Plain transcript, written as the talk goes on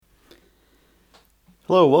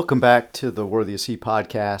Hello, welcome back to the Worthy of Sea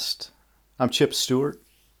podcast. I'm Chip Stewart.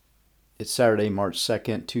 It's Saturday, March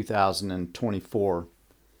 2nd, 2024.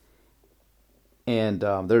 And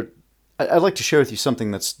I'd like to share with you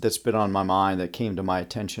something that's been on my mind that came to my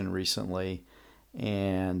attention recently.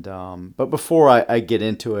 But before I get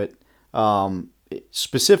into it,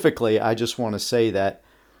 specifically, I just want to say that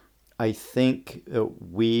I think that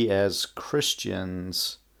we as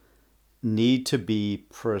Christians need to be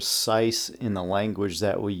precise in the language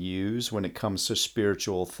that we use when it comes to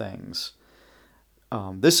spiritual things.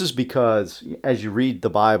 This is because as you read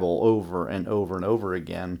the Bible over and over and over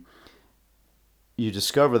again, you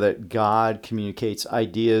discover that God communicates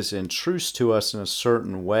ideas and truths to us in a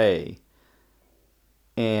certain way.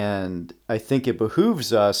 And I think it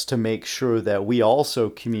behooves us to make sure that we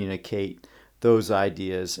also communicate those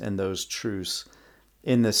ideas and those truths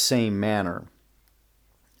in the same manner.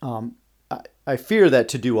 I fear that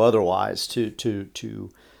to do otherwise, to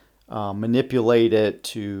manipulate it,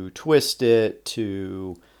 to twist it,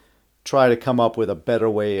 to try to come up with a better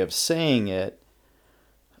way of saying it,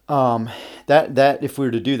 that if we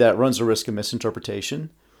were to do that, runs the risk of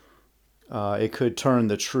misinterpretation. It could turn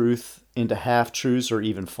the truth into half-truths or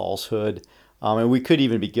even falsehood. And we could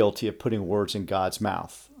even be guilty of putting words in God's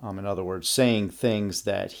mouth. In other words, saying things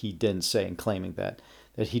that he didn't say and claiming that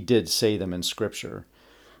he did say them in Scripture.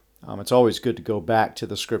 It's always good to go back to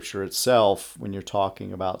the Scripture itself when you're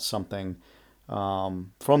talking about something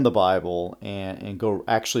from the Bible and go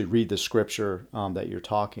actually read the Scripture that you're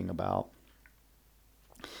talking about.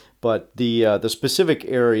 But the specific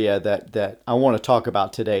area that I want to talk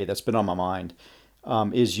about today that's been on my mind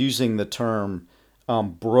is using the term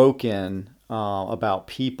broken about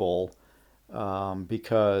people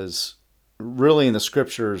because really in the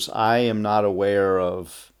Scriptures I am not aware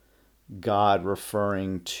of God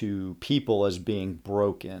referring to people as being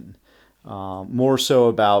broken, more so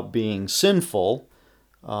about being sinful,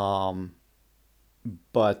 but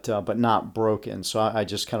not broken. So I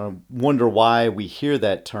just kind of wonder why we hear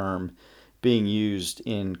that term being used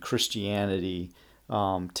in Christianity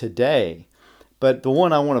today. But the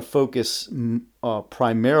one I want to focus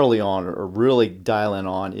primarily on or really dial in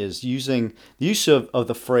on is using the use of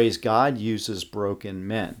the phrase "God uses broken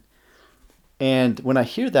men." And when I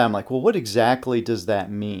hear that, I'm like, well, what exactly does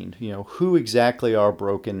that mean? Who exactly are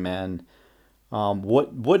broken men?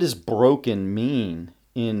 What does broken mean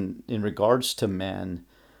in regards to men?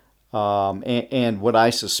 And what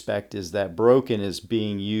I suspect is that broken is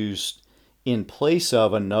being used in place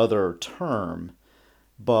of another term.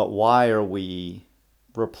 But why are we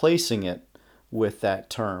replacing it with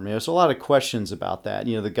that term? There's a lot of questions about that.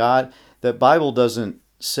 The Bible doesn't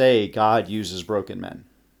say God uses broken men.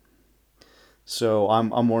 So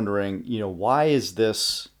I'm wondering, why is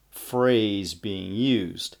this phrase being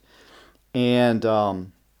used? And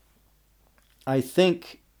I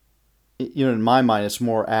think, in my mind, it's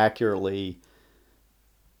more accurately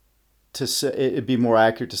to say it'd be more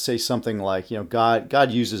accurate to say something like,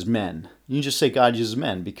 God uses men. You can just say God uses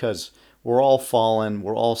men because we're all fallen,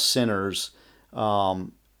 we're all sinners,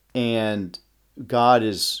 and God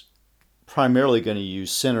is primarily going to use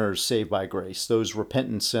sinners saved by grace, those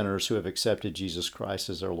repentant sinners who have accepted Jesus Christ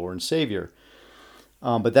as their Lord and Savior.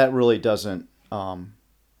 But that really doesn't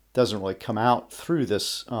really come out through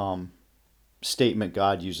this statement.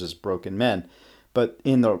 God uses broken men, but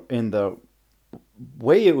in the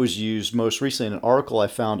way it was used most recently in an article I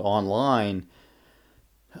found online,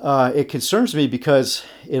 it concerns me because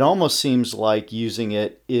it almost seems like using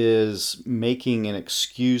it is making an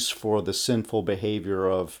excuse for the sinful behavior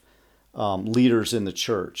of leaders in the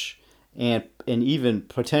church, and even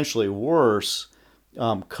potentially worse,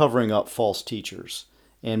 covering up false teachers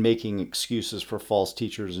and making excuses for false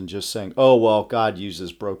teachers and just saying, "Oh well, God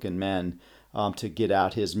uses broken men to get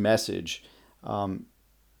out His message," and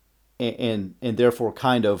therefore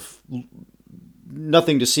kind of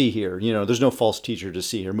nothing to see here. There's no false teacher to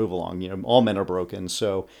see here. Move along. All men are broken.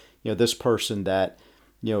 So this person that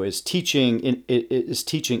is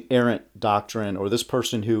teaching errant doctrine, or this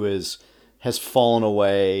person who has fallen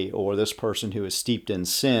away, or this person who is steeped in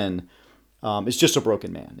sin, is just a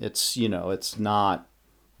broken man. It's not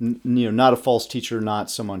not a false teacher,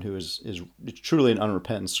 not someone who is truly an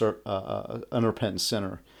unrepentant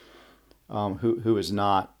sinner, who is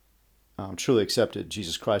not truly accepted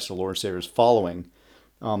Jesus Christ the Lord and Savior, is following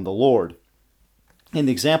the Lord. And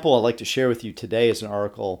the example I'd like to share with you today is an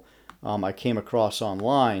article I came across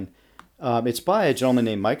online. It's by a gentleman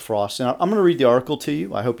named Mike Frost, and I'm going to read the article to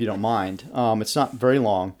you. I hope you don't mind. It's not very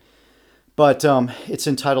long, but it's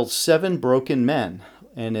entitled "Seven Broken Men,"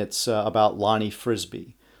 and it's about Lonnie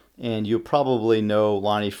Frisbee. And you'll probably know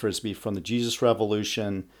Lonnie Frisbee from the Jesus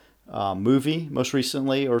Revolution movie most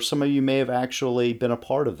recently, or some of you may have actually been a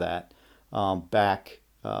part of that back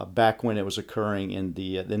when it was occurring in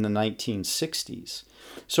the 1960s.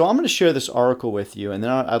 So I'm going to share this article with you, and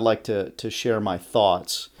then I'd like to share my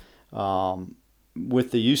thoughts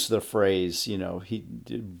with the use of the phrase,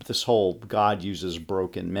 this whole God uses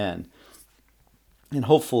broken men, and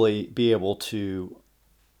hopefully be able to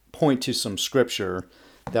point to some scripture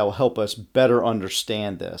that will help us better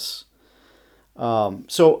understand this.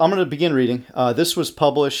 So I'm going to begin reading. This was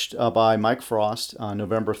published by Mike Frost on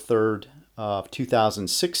November 3rd of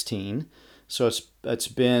 2016. So it's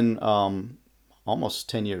been almost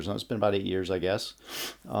 10 years. No, it's been about 8 years, I guess.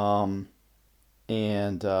 I'm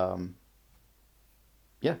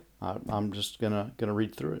just gonna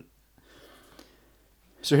read through it.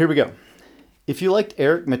 So here we go. If you liked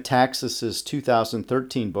Eric Metaxas's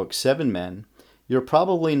 2013 book, Seven Men, you're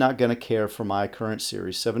probably not going to care for my current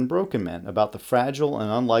series, Seven Broken Men, about the fragile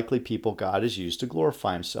and unlikely people God has used to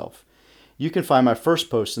glorify himself. You can find my first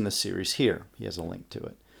post in the series here. He has a link to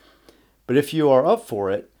it. But if you are up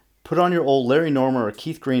for it, put on your old Larry Norman or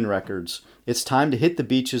Keith Green records. It's time to hit the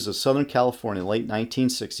beaches of Southern California in the late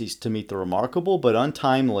 1960s to meet the remarkable but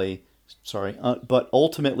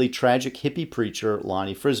ultimately tragic hippie preacher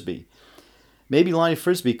Lonnie Frisbee. Maybe Lonnie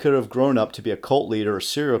Frisbee could have grown up to be a cult leader or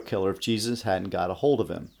serial killer if Jesus hadn't got a hold of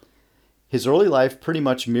him. His early life pretty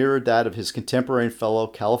much mirrored that of his contemporary fellow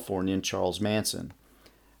Californian Charles Manson.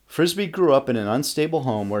 Frisbee grew up in an unstable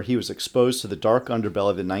home where he was exposed to the dark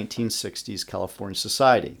underbelly of the 1960s California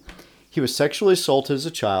society. He was sexually assaulted as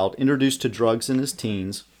a child, introduced to drugs in his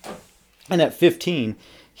teens, and at 15,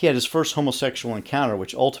 he had his first homosexual encounter,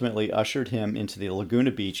 which ultimately ushered him into the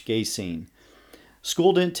Laguna Beach gay scene.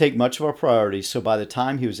 School didn't take much of a priority, so by the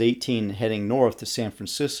time he was 18, heading north to San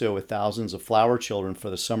Francisco with thousands of flower children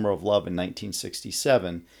for the Summer of Love in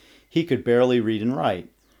 1967, he could barely read and write.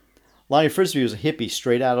 Lonnie Frisbee was a hippie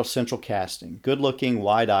straight out of Central Casting, good-looking,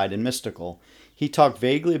 wide-eyed, and mystical. He talked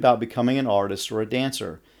vaguely about becoming an artist or a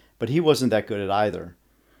dancer, but he wasn't that good at either.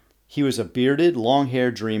 He was a bearded,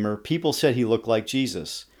 long-haired dreamer. People said he looked like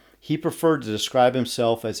Jesus. He preferred to describe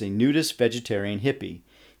himself as a nudist vegetarian hippie.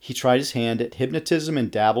 He tried his hand at hypnotism and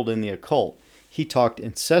dabbled in the occult. He talked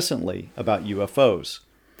incessantly about UFOs.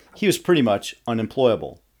 He was pretty much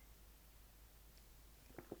unemployable.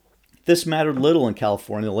 This mattered little in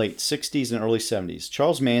California in the late 60s and early 70s.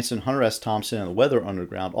 Charles Manson, Hunter S. Thompson, and the Weather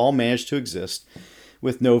Underground all managed to exist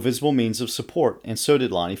with no visible means of support, and so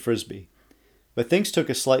did Lonnie Frisbee. But things took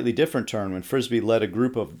a slightly different turn when Frisbee led a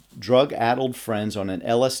group of drug-addled friends on an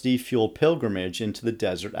LSD-fueled pilgrimage into the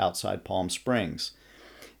desert outside Palm Springs.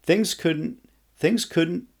 Things couldn't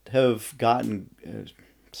have gotten...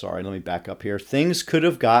 let me back up here. Things could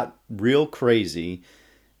have got real crazy.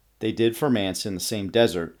 They did for Manson, the same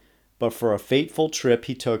desert, but for a fateful trip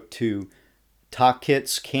he took to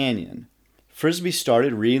Tahquitz Canyon. Frisbee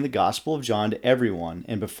started reading the Gospel of John to everyone,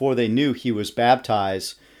 and before they knew, he was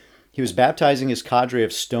baptizing his cadre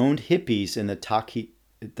of stoned hippies in the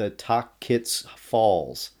Tahquitz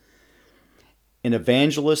Falls. An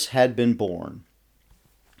evangelist had been born.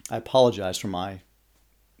 I apologize for my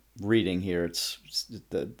reading here. It's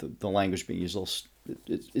the language being used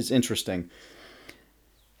is interesting.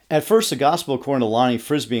 At first, the gospel, according to Lonnie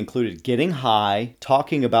Frisbee, included getting high,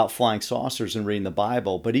 talking about flying saucers, and reading the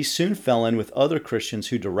Bible, but he soon fell in with other Christians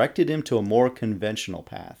who directed him to a more conventional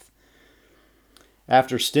path.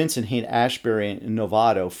 After stints in Haight-Ashbury and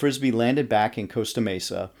Novato, Frisbee landed back in Costa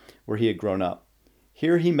Mesa, where he had grown up.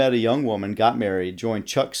 Here he met a young woman, got married, joined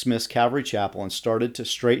Chuck Smith's Calvary Chapel, and started to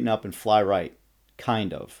straighten up and fly right.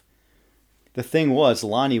 Kind of. The thing was,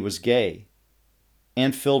 Lonnie was gay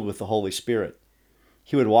and filled with the Holy Spirit.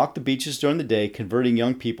 He would walk the beaches during the day, converting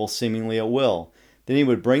young people seemingly at will. Then he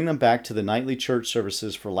would bring them back to the nightly church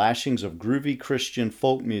services for lashings of groovy Christian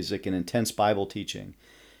folk music and intense Bible teaching.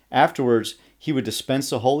 Afterwards, he would dispense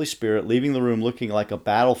the Holy Spirit, leaving the room looking like a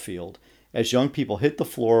battlefield, as young people hit the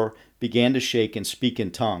floor, began to shake and speak in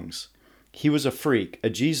tongues. He was a freak, a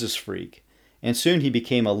Jesus freak, and soon he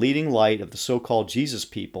became a leading light of the so-called Jesus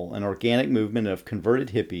people, an organic movement of converted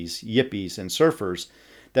hippies, yippies, and surfers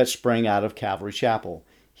that sprang out of Calvary Chapel.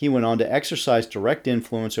 He went on to exercise direct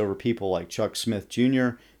influence over people like Chuck Smith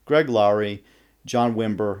Jr., Greg Laurie, John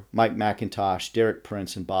Wimber, Mike McIntosh, Derek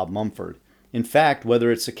Prince, and Bob Mumford. In fact,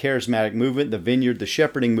 whether it's the charismatic movement, the vineyard, the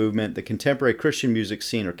shepherding movement, the contemporary Christian music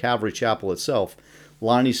scene, or Calvary Chapel itself,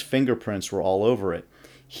 Lonnie's fingerprints were all over it.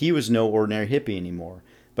 He was no ordinary hippie anymore,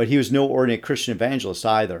 but he was no ordinary Christian evangelist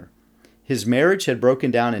either. His marriage had broken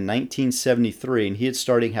down in 1973, and he had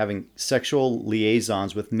started having sexual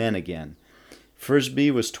liaisons with men again. Frisbee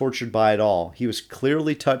was tortured by it all. He was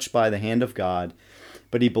clearly touched by the hand of God,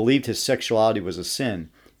 but he believed his sexuality was a sin.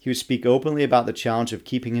 He would speak openly about the challenge of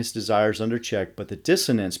keeping his desires under check, but the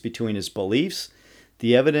dissonance between his beliefs,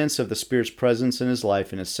 the evidence of the Spirit's presence in his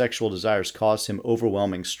life, and his sexual desires caused him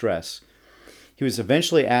overwhelming stress. He was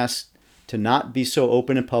eventually asked to not be so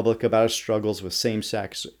open in public about his struggles with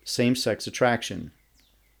same-sex attraction.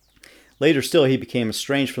 Later still, he became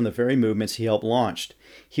estranged from the very movements he helped launch.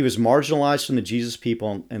 He was marginalized from the Jesus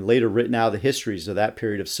people and later written out of the histories of that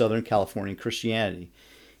period of Southern Californian Christianity.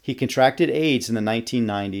 He contracted AIDS in the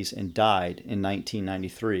 1990s and died in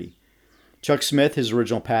 1993. Chuck Smith, his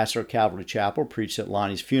original pastor at Calvary Chapel, preached at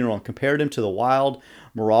Lonnie's funeral and compared him to the wild,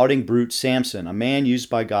 marauding brute Samson, a man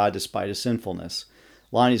used by God despite his sinfulness.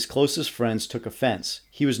 Lonnie's closest friends took offense.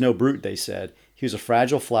 He was no brute, they said. He was a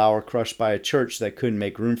fragile flower crushed by a church that couldn't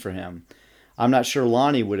make room for him. I'm not sure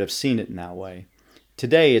Lonnie would have seen it in that way.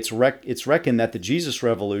 Today, it's reckoned that the Jesus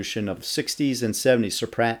Revolution of the 60s and 70s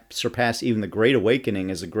surpassed even the Great Awakening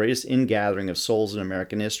as the greatest ingathering of souls in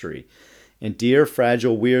American history. And dear,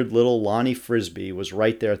 fragile, weird little Lonnie Frisbee was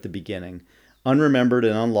right there at the beginning. Unremembered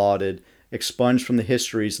and unlauded, expunged from the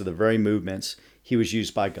histories of the very movements he was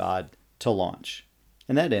used by God to launch.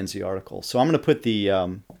 And that ends the article. So I'm going to put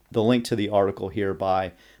the link to the article here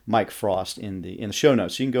by Mike Frost in the show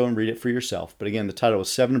notes. You can go and read it for yourself. But again, the title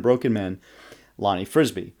was Seven Broken Men, Lonnie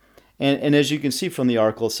Frisbee. And as you can see from the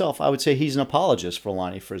article itself, I would say he's an apologist for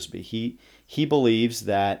Lonnie Frisbee. He believes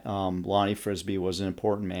that Lonnie Frisbee was an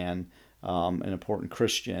important man, an important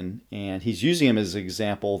Christian, and he's using him as an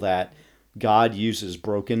example that God uses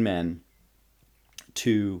broken men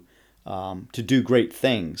to do great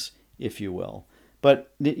things, if you will.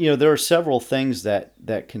 But there are several things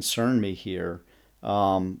that concern me here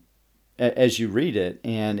as you read it,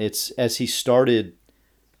 and it's as he started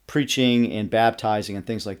preaching and baptizing and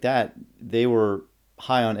things like that, they were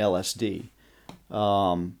high on LSD.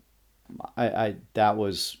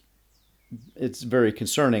 It's very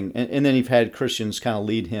concerning, and then you've had Christians kind of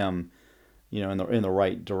lead him, in the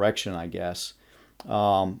right direction, I guess.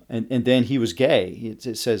 And then he was gay.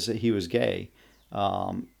 It says that he was gay,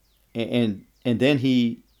 and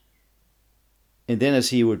then as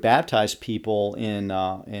he would baptize people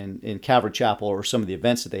in Calvary Chapel or some of the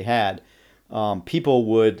events that they had, people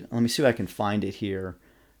would, let me see if I can find it here.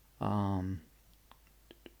 He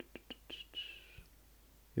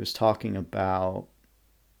was talking about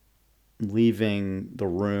leaving the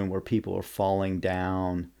room where people are falling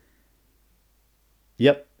down.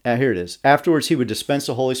 Yep, here it is. Afterwards, he would dispense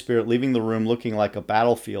the Holy Spirit, leaving the room looking like a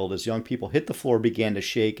battlefield as young people hit the floor, began to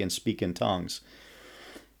shake and speak in tongues.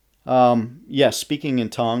 Yes, speaking in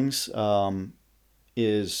tongues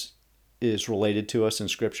is related to us in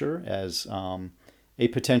Scripture as a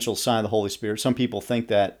potential sign of the Holy Spirit. Some people think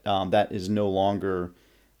that that is no longer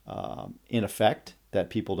in effect,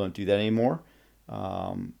 that people don't do that anymore.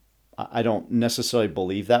 I don't necessarily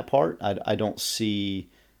believe that part. I don't see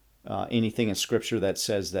anything in Scripture that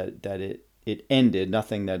says that it ended,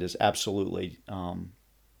 nothing that is absolutely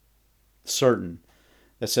certain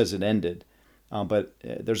that says it ended. But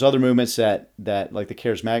there's other movements that like the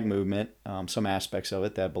charismatic movement, some aspects of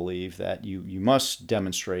it that believe that you must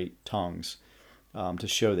demonstrate tongues to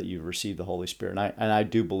show that you've received the Holy Spirit. And I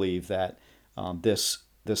do believe that this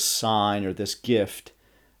sign or this gift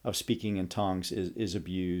of speaking in tongues is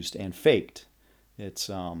abused and faked. It's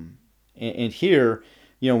and here,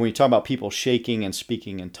 when you talk about people shaking and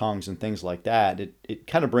speaking in tongues and things like that, it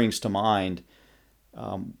kind of brings to mind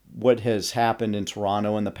what has happened in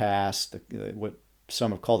Toronto in the past, what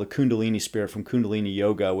some have called the Kundalini spirit from Kundalini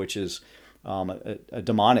Yoga, which is a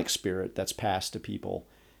demonic spirit that's passed to people.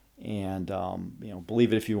 And,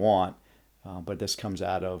 believe it if you want, but this comes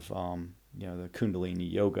out of, the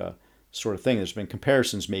Kundalini Yoga sort of thing. There's been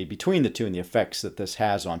comparisons made between the two and the effects that this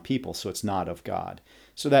has on people, so it's not of God.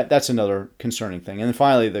 So that's another concerning thing. And then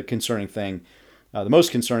finally, the concerning thing, the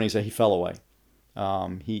most concerning is that he fell away.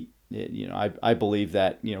 I believe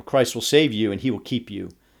that Christ will save you and He will keep you,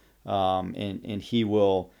 and He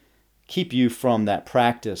will keep you from that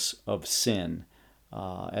practice of sin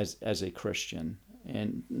as a Christian.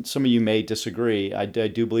 And some of you may disagree. I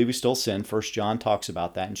do believe we still sin. 1 John talks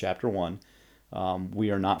about that in chapter 1.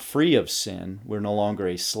 We are not free of sin. We're no longer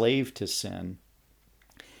a slave to sin.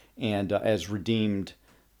 And as redeemed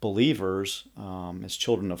believers, as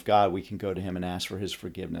children of God, we can go to Him and ask for His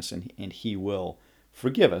forgiveness, and He will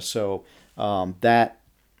forgive us. So that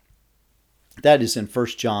is in 1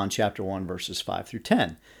 John chapter 1, verses 5 through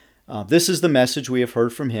 10. This is the message we have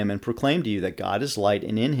heard from Him and proclaim to you, that God is light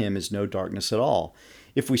and in Him is no darkness at all.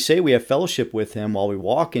 If we say we have fellowship with Him while we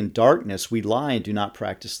walk in darkness, we lie and do not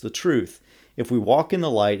practice the truth. If we walk in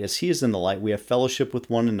the light as he is in the light, we have fellowship with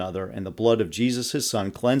one another, and the blood of Jesus his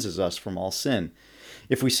Son cleanses us from all sin.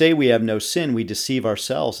 If we say we have no sin, we deceive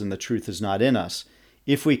ourselves, and the truth is not in us.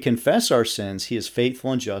 If we confess our sins, he is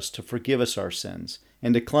faithful and just to forgive us our sins,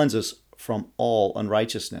 and to cleanse us from all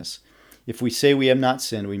unrighteousness. If we say we have not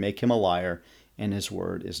sinned, we make him a liar, and his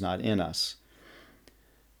word is not in us.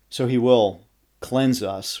 So he will cleanse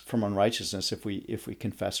us from unrighteousness if we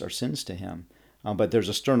confess our sins to him. But there's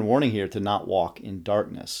a stern warning here to not walk in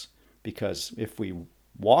darkness, because if we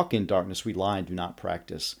walk in darkness, we lie and do not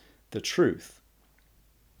practice the truth.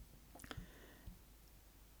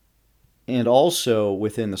 And also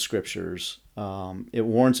within the scriptures, it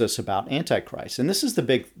warns us about Antichrist. And this is the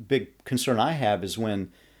big concern I have, is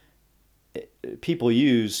when people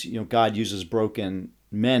use, God uses broken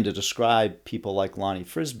men to describe people like Lonnie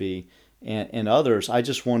Frisbee and others. I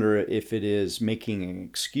just wonder if it is making an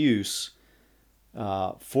excuse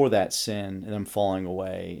for that sin and them falling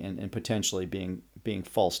away and potentially being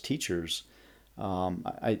false teachers. We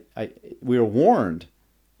are warned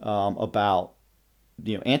about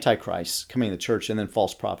Antichrist coming to the church, and then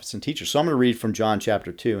false prophets and teachers. So I'm going to read from John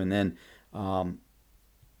chapter 2, and then I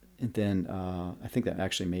think that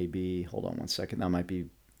actually may be, hold on one second, that might be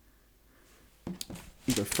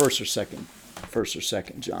either first or second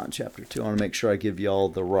John chapter 2. I want to make sure I give you all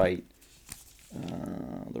the right,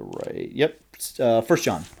 First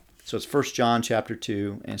John. So it's First John chapter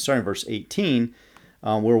 2, and starting in verse 18,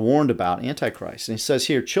 we're warned about Antichrist. And it says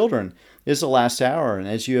here, "Children, it is the last hour, and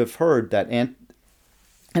as you have heard that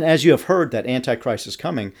Antichrist is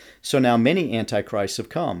coming, so now many Antichrists have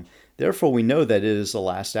come. Therefore we know that it is the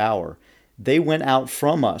last hour. They went out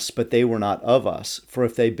from us, but they were not of us. For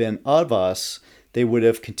if they'd been of us, they would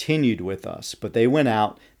have continued with us. But they went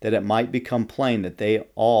out that it might become plain that they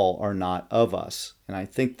all are not of us." And I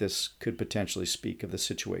think this could potentially speak of the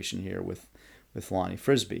situation here with Lonnie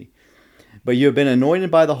Frisbee. "But you have been anointed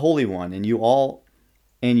by the Holy One, and you all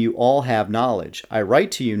have knowledge. I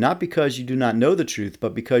write to you not because you do not know the truth,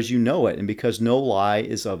 but because you know it, and because no lie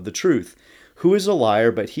is of the truth. Who is a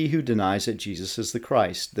liar but he who denies that Jesus is the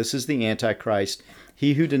Christ? This is the Antichrist,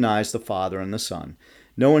 he who denies the Father and the Son.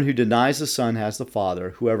 No one who denies the Son has the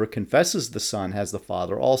Father. Whoever confesses the Son has the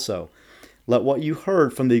Father also. Let what you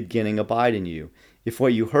heard from the beginning abide in you. If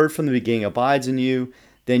what you heard from the beginning abides in you,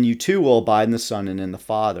 then you too will abide in the Son and in the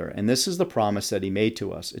Father. And this is the promise that he made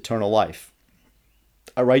to us, eternal life.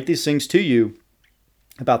 I write these things to you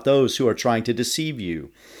about those who are trying to deceive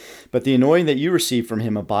you. But the anointing that you receive from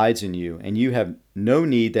him abides in you, and you have no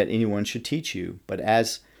need that anyone should teach you. But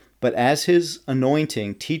as his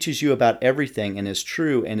anointing teaches you about everything and is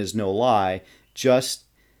true and is no lie, just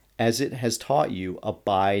as it has taught you,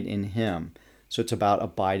 abide in him." So it's about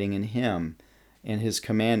abiding in him and his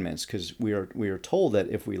commandments, because we are told that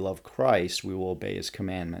if we love Christ, we will obey his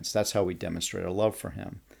commandments. That's how we demonstrate our love for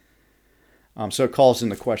him. So it calls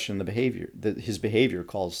into question the behavior. His behavior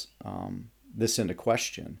calls this into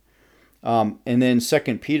question. And then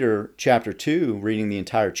 2 Peter chapter 2, reading the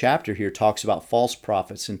entire chapter here, talks about false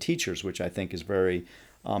prophets and teachers, which I think is very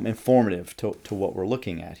informative to what we're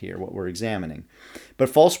looking at here, what we're examining. "But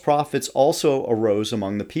false prophets also arose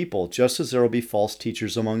among the people, just as there will be false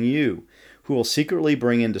teachers among you, who will secretly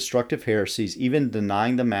bring in destructive heresies, even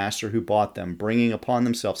denying the master who bought them, bringing upon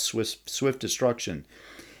themselves swift destruction.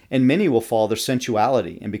 And many will follow their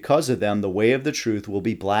sensuality, and because of them the way of the truth will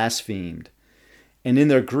be blasphemed. And in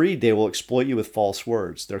their greed they will exploit you with false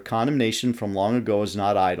words. Their condemnation from long ago is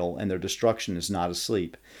not idle, and their destruction is not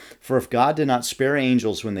asleep. For if God did not spare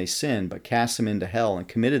angels when they sinned, but cast them into hell and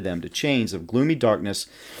committed them to chains of gloomy darkness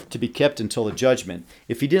to be kept until the judgment,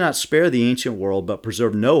 if he did not spare the ancient world, but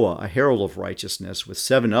preserved Noah, a herald of righteousness, with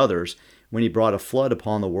 7 others, when he brought a flood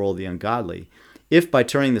upon the world of the ungodly, if by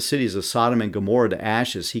turning the cities of Sodom and Gomorrah to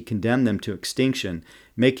ashes he condemned them to extinction,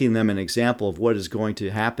 making them an example of what is going to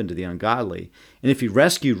happen to the ungodly, and if he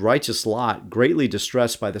rescued righteous Lot, greatly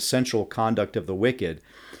distressed by the sensual conduct of the wicked,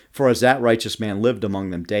 for as that righteous man lived among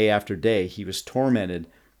them day after day, he was tormenting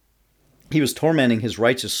his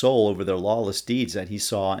righteous soul over their lawless deeds that he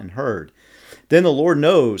saw and heard. Then the Lord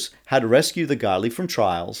knows how to rescue the godly from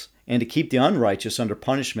trials, and to keep the unrighteous under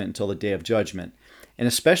punishment until the day of judgment, and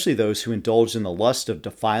especially those who indulge in the lust of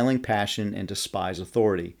defiling passion and despise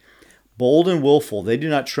authority. Bold and willful, they do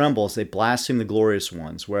not tremble as they blaspheme the glorious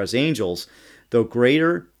ones, whereas angels, though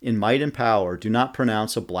greater in might and power, do not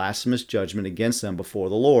pronounce a blasphemous judgment against them before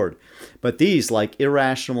the Lord. But these, like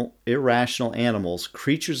irrational animals,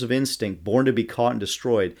 creatures of instinct, born to be caught and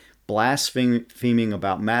destroyed, blaspheming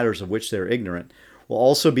about matters of which they are ignorant, will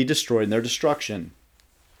also be destroyed in their destruction.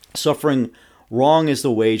 Suffering wrong is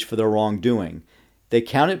the wage for their wrongdoing, They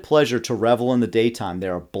count it pleasure to revel in the daytime. They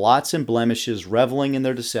are blots and blemishes, reveling in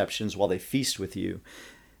their deceptions while they feast with you.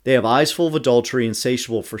 They have eyes full of adultery,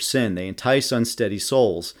 insatiable for sin. They entice unsteady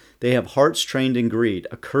souls. They have hearts trained in greed,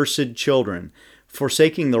 accursed children.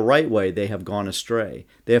 Forsaking the right way, they have gone astray.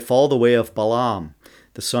 They have followed the way of Balaam,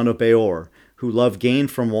 the son of Beor, who loved gain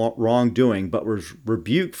from wrongdoing, but was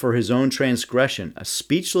rebuked for his own transgression. A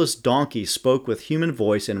speechless donkey spoke with human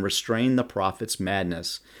voice and restrained the prophet's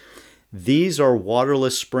madness. These are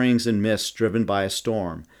waterless springs and mists driven by a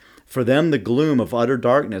storm. For them the gloom of utter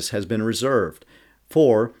darkness has been reserved.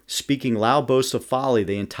 For, speaking loud boasts of folly,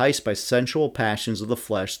 they entice by sensual passions of the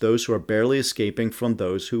flesh those who are barely escaping from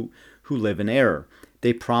those who live in error.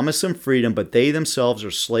 They promise them freedom, but they themselves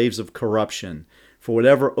are slaves of corruption. For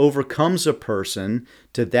whatever overcomes a person,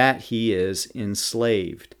 to that he is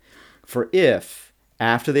enslaved. For if,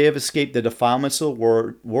 after they have escaped the defilements of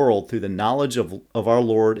the world through the knowledge of our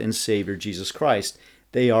Lord and Savior Jesus Christ,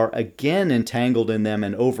 they are again entangled in them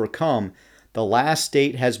and overcome, the last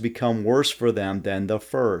state has become worse for them than the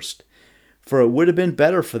first. For it would have been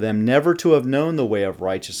better for them never to have known the way of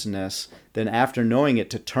righteousness than after knowing it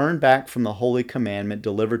to turn back from the holy commandment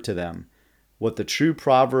delivered to them. What the true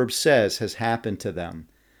proverb says has happened to them.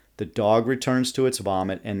 The dog returns to its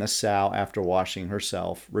vomit, and the sow, after washing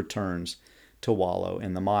herself, returns to wallow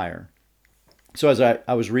in the mire. So as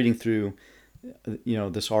I was reading through,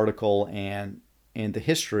 this article and the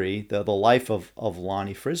history, the life of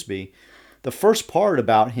Lonnie Frisbee, the first part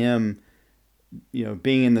about him,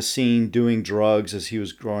 being in the scene, doing drugs as he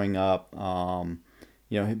was growing up,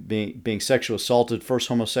 being sexually assaulted, first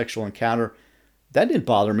homosexual encounter, that didn't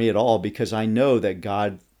bother me at all because I know that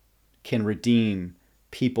God can redeem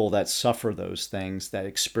people that suffer those things, that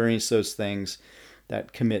experience those things,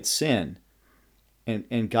 that commit sin.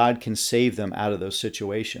 And God can save them out of those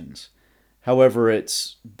situations. However,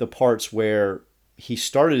 it's the parts where he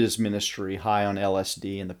started his ministry high on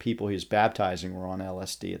LSD and the people he was baptizing were on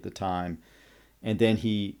LSD at the time. And then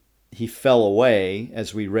he fell away,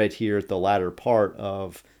 as we read here at the latter part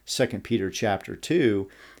of 2 Peter chapter 2.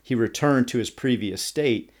 He returned to his previous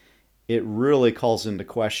state. It really calls into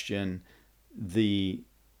question the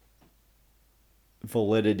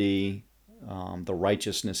validity, the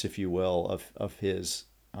righteousness, if you will, of his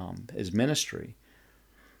ministry.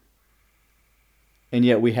 And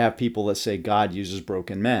yet we have people that say God uses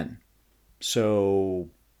broken men to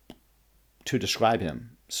describe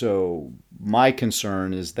him. So my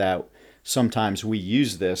concern is that sometimes we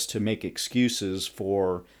use this to make excuses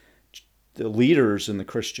for the leaders in the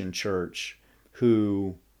Christian church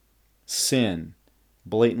who sin,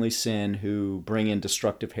 blatantly sin, who bring in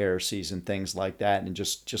destructive heresies and things like that, and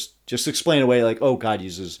just explain away like, oh, God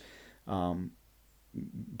uses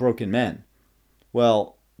broken men.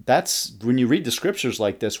 Well, that's when you read the scriptures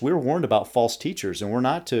like this, we're warned about false teachers, and we're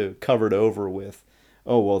not to cover it over with,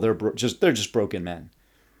 oh, well, they're just broken men.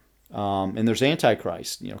 And there's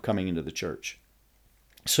Antichrist, coming into the church.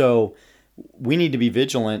 So we need to be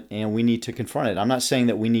vigilant and we need to confront it. I'm not saying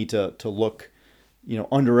that we need to look,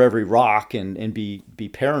 under every rock and be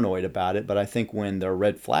paranoid about it. But I think when there are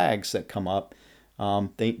red flags that come up,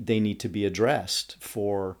 they need to be addressed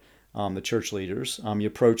for the church leaders. You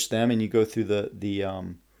approach them and you go through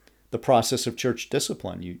the process of church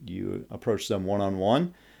discipline. You approach them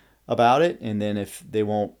one-on-one about it, and then if they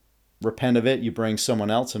won't repent of it, you bring someone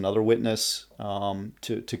else, another witness,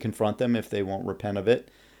 to confront them. If they won't repent of it,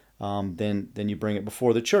 then you bring it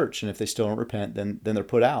before the church, and if they still don't repent, then they're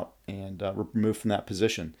put out and removed from that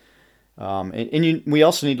position. We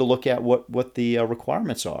also need to look at what the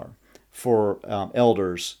requirements are for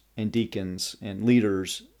elders and deacons and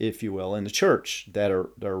leaders, if you will, in the church that are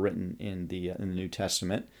written in the New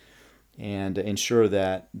Testament, and ensure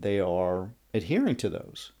that they are adhering to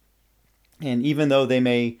those. And even though they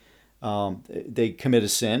may they commit a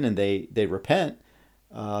sin and they repent,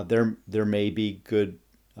 there may be good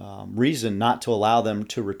reason not to allow them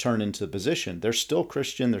to return into the position. They're still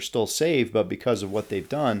Christian, they're still saved, but because of what they've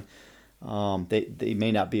done, they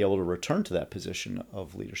may not be able to return to that position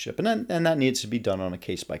of leadership. And that needs to be done on a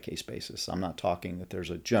case-by-case basis. I'm not talking that there's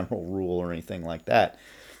a general rule or anything like that,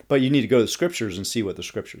 but you need to go to the scriptures and see what the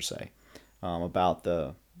scriptures say about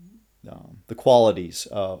the qualities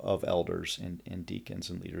of elders and deacons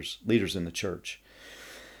and leaders in the church.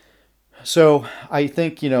 So I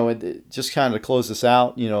think, just kind of to close this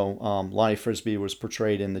out, Lonnie Frisbee was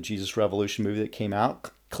portrayed in the Jesus Revolution movie that came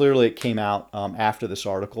out. Clearly it came out after this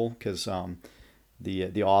article because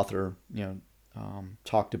the author,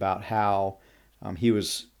 talked about how he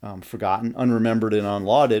was forgotten, unremembered, and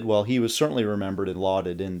unlauded. Well, he was certainly remembered and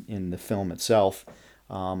lauded in the film itself.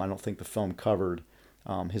 I don't think the film covered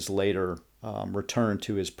his later return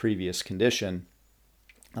to his previous condition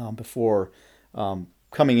before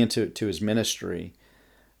coming into his ministry.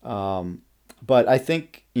 But I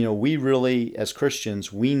think, we really, as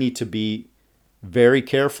Christians, we need to be very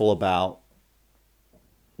careful about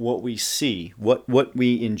what we see, what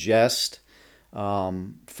we ingest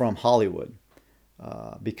from Hollywood,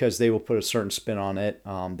 because they will put a certain spin on it.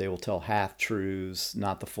 They will tell half truths,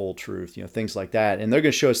 not the full truth, things like that. And they're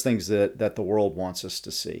going to show us things that the world wants us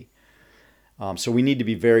to see. So we need to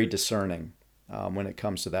be very discerning when it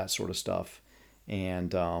comes to that sort of stuff,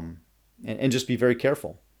 and just be very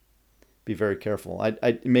careful. Be very careful.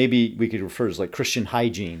 I maybe we could refer to it as like Christian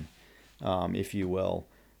hygiene, if you will,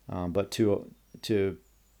 but to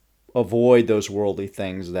avoid those worldly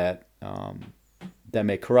things that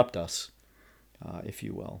may corrupt us, if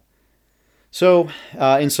you will. So,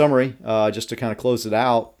 in summary, just to kind of close it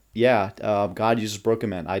out, God uses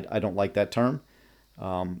broken men. I don't like that term.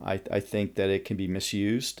 I think that it can be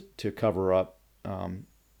misused to cover up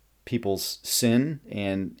people's sin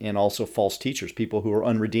and also false teachers, people who are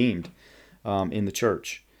unredeemed in the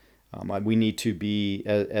church. We need to be,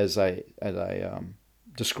 as I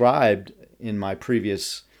described in my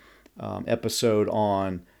previous episode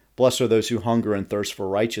on blessed are those who hunger and thirst for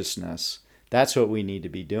righteousness. That's what we need to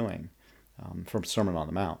be doing from Sermon on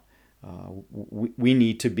the Mount. We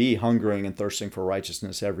need to be hungering and thirsting for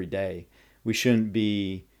righteousness every day. We shouldn't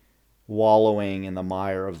be wallowing in the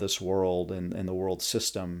mire of this world and the world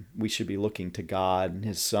system. We should be looking to God and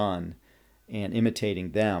His Son and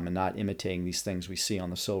imitating them, and not imitating these things we see on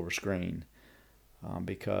the silver screen.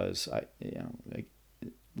 Because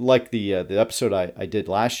like the episode I did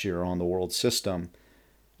last year on the world system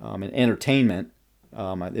and entertainment,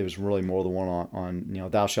 it was really more the one on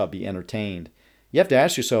thou shalt be entertained. You have to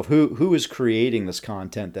ask yourself, who is creating this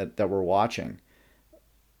content that we're watching?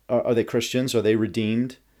 Are they Christians? Are they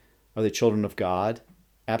redeemed? Are they children of God?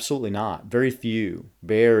 Absolutely not. Very few,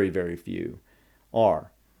 very, very few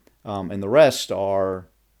are. And the rest are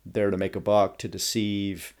there to make a buck, to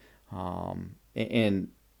deceive, and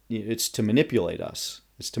it's to manipulate us.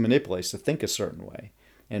 It's to manipulate us to think a certain way.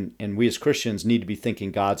 And we as Christians need to be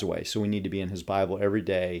thinking God's way. So we need to be in His Bible every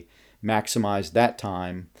day, maximize that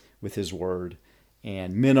time with His Word,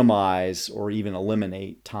 and minimize or even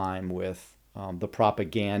eliminate time with the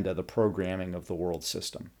propaganda, the programming of the world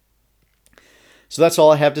system. So that's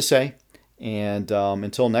all I have to say. And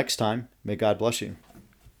until next time, may God bless you.